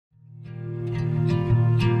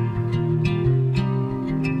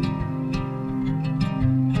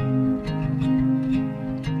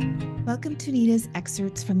Welcome to NEDA's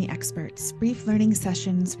Excerpts from the Experts, brief learning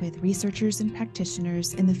sessions with researchers and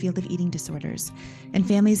practitioners in the field of eating disorders, and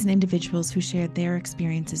families and individuals who shared their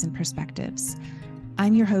experiences and perspectives.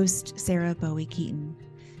 I'm your host, Sarah Bowie Keaton.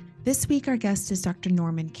 This week, our guest is Dr.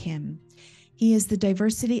 Norman Kim. He is the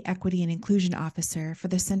Diversity, Equity, and Inclusion Officer for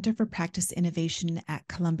the Center for Practice Innovation at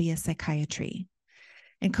Columbia Psychiatry,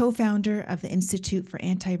 and co-founder of the Institute for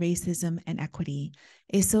Antiracism and Equity,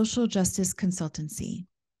 a social justice consultancy.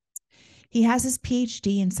 He has his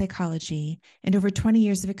Ph.D. in psychology and over 20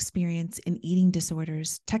 years of experience in eating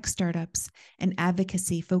disorders, tech startups, and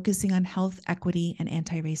advocacy focusing on health, equity, and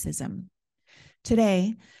anti-racism.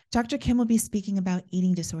 Today, Dr. Kim will be speaking about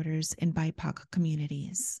eating disorders in BIPOC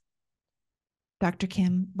communities. Dr.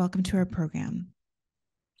 Kim, welcome to our program.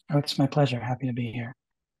 Oh, it's my pleasure. Happy to be here.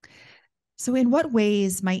 So in what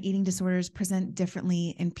ways might eating disorders present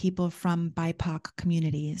differently in people from BIPOC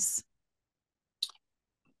communities?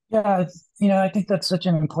 Yeah, I think that's such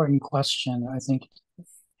an important question. I think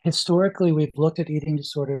historically we've looked at eating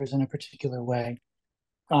disorders in a particular way,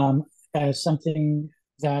 as something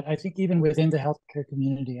that I think even within the healthcare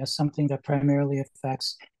community, as something that primarily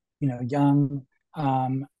affects, young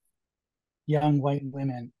white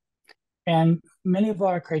women. And many of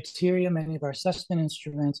our criteria, many of our assessment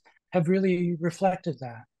instruments have really reflected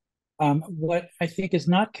that. What I think is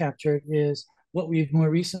not captured is what we've more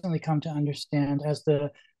recently come to understand as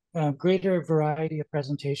the greater variety of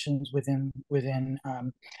presentations within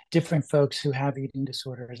different folks who have eating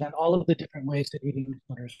disorders, and all of the different ways that eating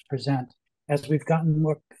disorders present as we've gotten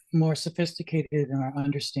more sophisticated in our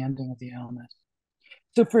understanding of the illness.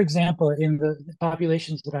 So, for example, in the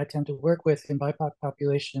populations that I tend to work with, in BIPOC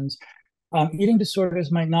populations, eating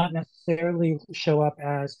disorders might not necessarily show up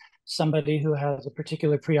as somebody who has a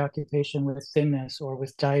particular preoccupation with thinness or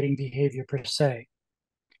with dieting behavior per se.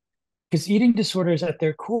 Because eating disorders at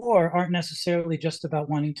their core aren't necessarily just about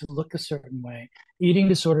wanting to look a certain way. Eating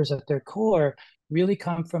disorders at their core really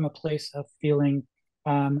come from a place of feeling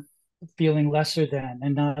lesser than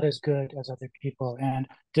and not as good as other people and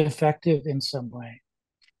defective in some way.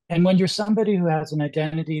 And when you're somebody who has an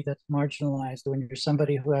identity that's marginalized, when you're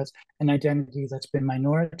somebody who has an identity that's been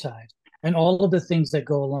minoritized, and all of the things that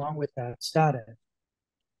go along with that status,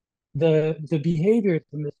 the behaviors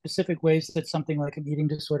and the specific ways that something like an eating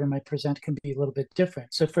disorder might present can be a little bit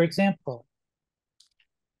different. So, for example,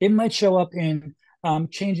 it might show up in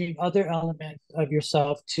changing other elements of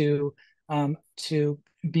yourself to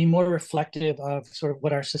be more reflective of sort of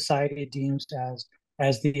what our society deems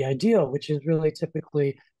as the ideal, which is really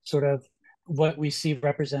typically sort of what we see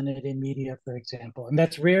represented in media, for example. And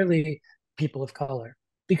that's rarely people of color,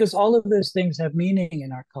 because all of those things have meaning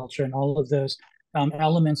in our culture, and all of those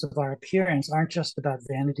elements of our appearance aren't just about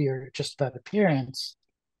vanity or just about appearance.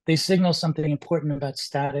 They signal something important about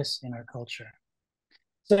status in our culture.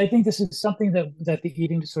 So I think this is something that the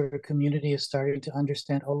eating disorder community is starting to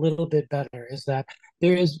understand a little bit better, is that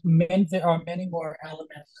there are many more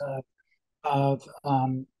elements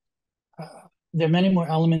there are many more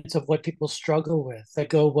elements of what people struggle with that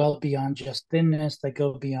go well beyond just thinness, that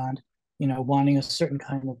go beyond, wanting a certain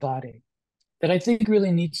kind of body, that I think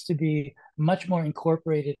really needs to be much more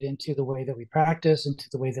incorporated into the way that we practice, into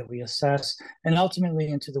the way that we assess, and ultimately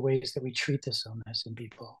into the ways that we treat this illness in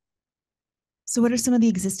people. So what are some of the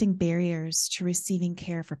existing barriers to receiving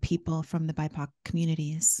care for people from the BIPOC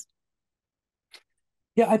communities?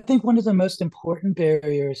 Yeah, I think one of the most important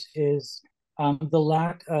barriers is the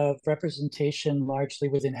lack of representation largely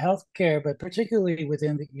within healthcare, but particularly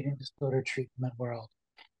within the eating disorder treatment world.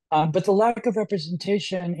 But the lack of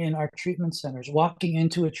representation in our treatment centers, walking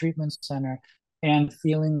into a treatment center and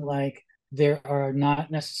feeling like there are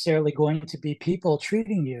not necessarily going to be people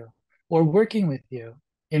treating you or working with you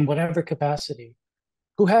in whatever capacity,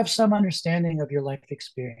 who have some understanding of your life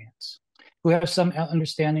experience, who have some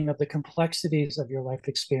understanding of the complexities of your life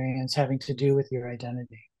experience having to do with your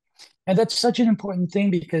identity. And that's such an important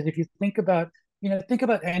thing, because if you think about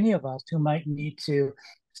any of us who might need to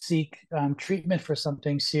seek treatment for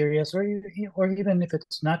something serious, or even if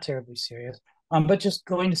it's not terribly serious, but just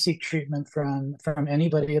going to seek treatment from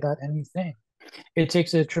anybody about anything, it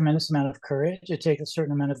takes a tremendous amount of courage. It takes a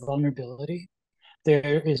certain amount of vulnerability.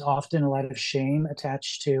 There is often a lot of shame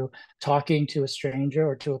attached to talking to a stranger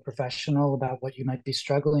or to a professional about what you might be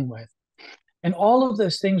struggling with. And all of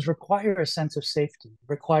those things require a sense of safety,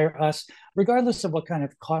 require us, regardless of what kind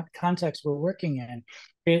of context we're working in.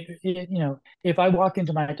 If I walk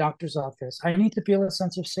into my doctor's office, I need to feel a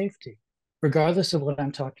sense of safety, regardless of what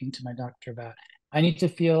I'm talking to my doctor about. I need to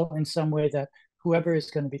feel in some way that whoever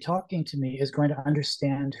is going to be talking to me is going to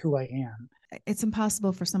understand who I am. It's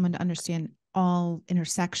impossible for someone to understand all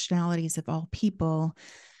intersectionalities of all people.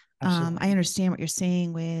 I understand what you're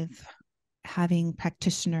saying with having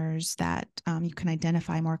practitioners that you can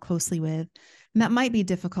identify more closely with. And that might be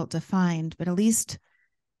difficult to find, but at least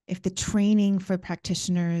if the training for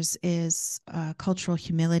practitioners is cultural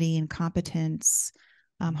humility and competence,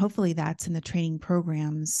 hopefully that's in the training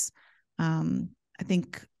programs. I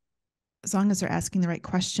think as long as they're asking the right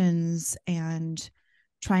questions and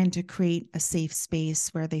trying to create a safe space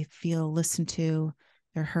where they feel listened to,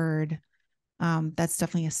 they're heard, that's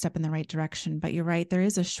definitely a step in the right direction. But you're right, there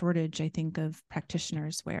is a shortage, I think, of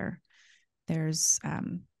practitioners where there's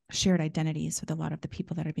shared identities with a lot of the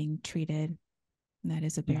people that are being treated. And that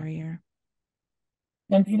is a barrier.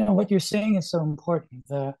 And what you're saying is so important.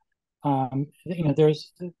 There's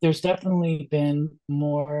definitely been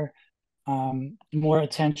more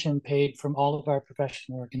attention paid from all of our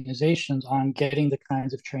professional organizations on getting the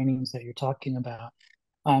kinds of trainings that you're talking about.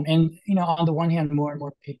 And on the one hand, more and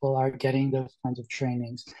more people are getting those kinds of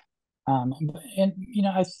trainings. I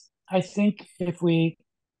think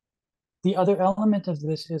the other element of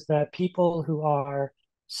this is that people who are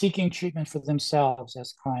seeking treatment for themselves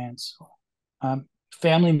as clients,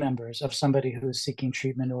 family members of somebody who is seeking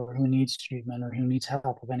treatment or who needs treatment or who needs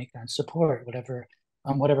help of any kind, support, whatever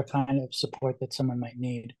kind of support that someone might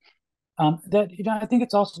need. I think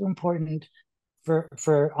it's also important for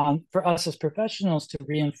us as professionals to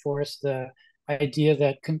reinforce the idea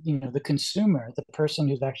that the consumer, the person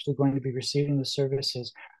who's actually going to be receiving the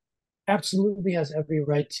services, absolutely has every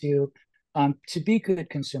right to be good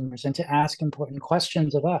consumers and to ask important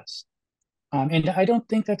questions of us. And I don't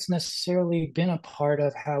think that's necessarily been a part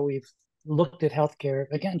of how we've looked at healthcare,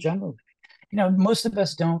 again, generally. Most of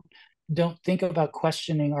us don't think about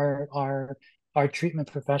questioning our treatment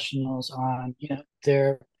professionals on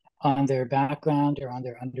their background or on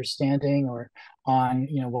their understanding or on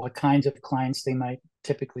what kinds of clients they might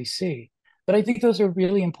typically see. But I think those are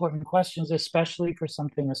really important questions, especially for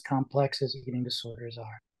something as complex as eating disorders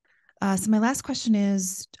are. So my last question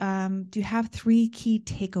is, do you have 3 key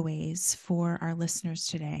takeaways for our listeners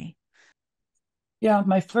today? Yeah,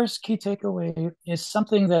 my first key takeaway is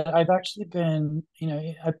something that I've actually been,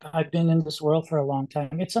 I've been in this world for a long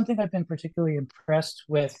time. It's something I've been particularly impressed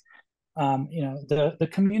with, the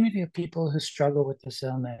community of people who struggle with this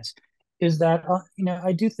illness is that,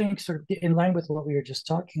 I do think, sort of in line with what we were just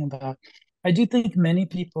talking about, I do think many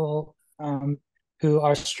people who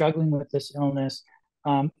are struggling with this illness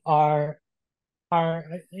are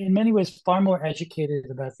in many ways far more educated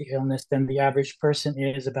about the illness than the average person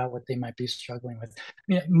is about what they might be struggling with.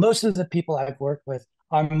 Most of the people I've worked with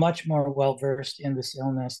are much more well versed in this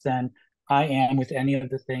illness than I am with any of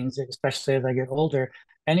the things, especially as I get older,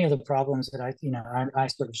 any of the problems that I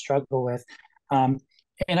sort of struggle with. And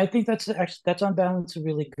I think that's on balance a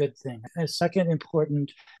really good thing. A second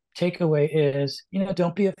important takeaway is,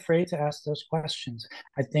 don't be afraid to ask those questions.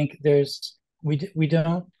 I think we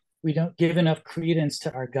don't give enough credence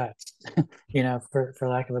to our guts, for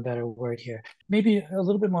lack of a better word here. Maybe a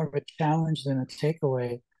little bit more of a challenge than a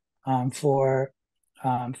takeaway for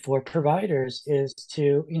providers is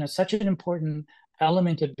to, such an important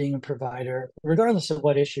element of being a provider, regardless of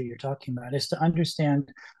what issue you're talking about, is to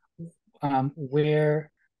understand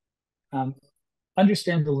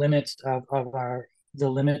understand the limits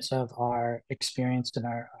of our experience and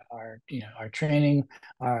our training,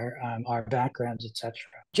 our backgrounds, etc.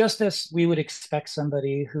 Just as we would expect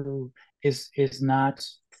somebody who is not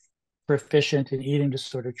proficient in eating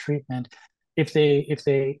disorder treatment, if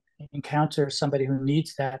they encounter somebody who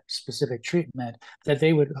needs that specific treatment, that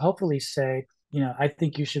they would hopefully say, I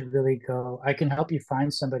think you should really go. I can help you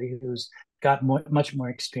find somebody who's got much more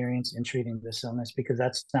experience in treating this illness, because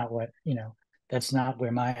that's not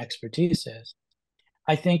where my expertise is.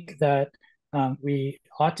 I think that we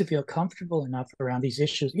ought to feel comfortable enough around these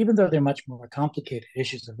issues, even though they're much more complicated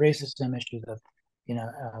issues of racism, issues of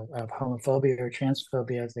homophobia or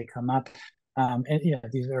transphobia as they come up. And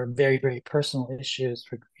these are very, very personal issues,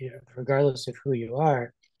 regardless of who you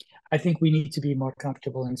are. I think we need to be more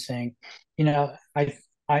comfortable in saying, I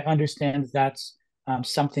understand that's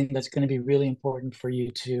something that's going to be really important for you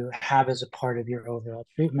to have as a part of your overall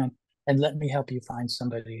treatment, and let me help you find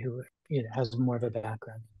somebody who has more of a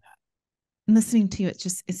background in that. Listening to you,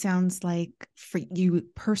 it sounds like for you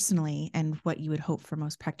personally, and what you would hope for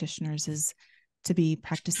most practitioners, is to be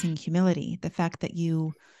practicing humility. The fact that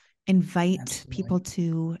you invite Absolutely. people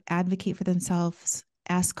to advocate for themselves,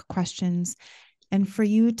 ask questions, and for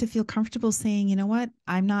you to feel comfortable saying, you know what,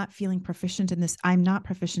 I'm not feeling proficient in this. I'm not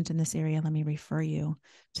proficient in this area. Let me refer you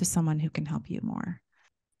to someone who can help you more.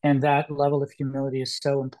 And that level of humility is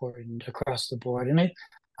so important across the board. And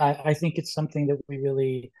I think it's something that we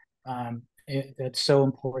really, that's so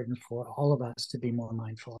important for all of us to be more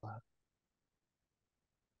mindful of.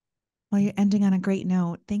 Well, you're ending on a great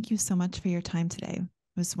note. Thank you so much for your time today.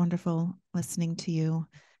 It was wonderful listening to you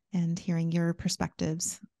and hearing your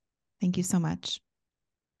perspectives. Thank you so much.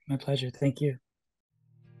 My pleasure. Thank you.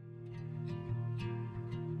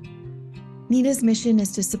 NEDA's mission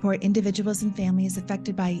is to support individuals and families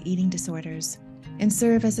affected by eating disorders and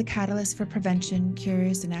serve as a catalyst for prevention,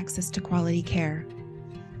 cures, and access to quality care.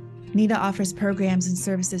 NEDA offers programs and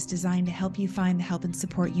services designed to help you find the help and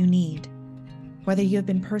support you need. Whether you have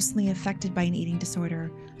been personally affected by an eating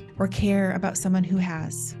disorder or care about someone who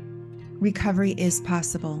has, recovery is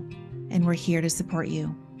possible, and we're here to support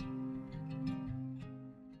you.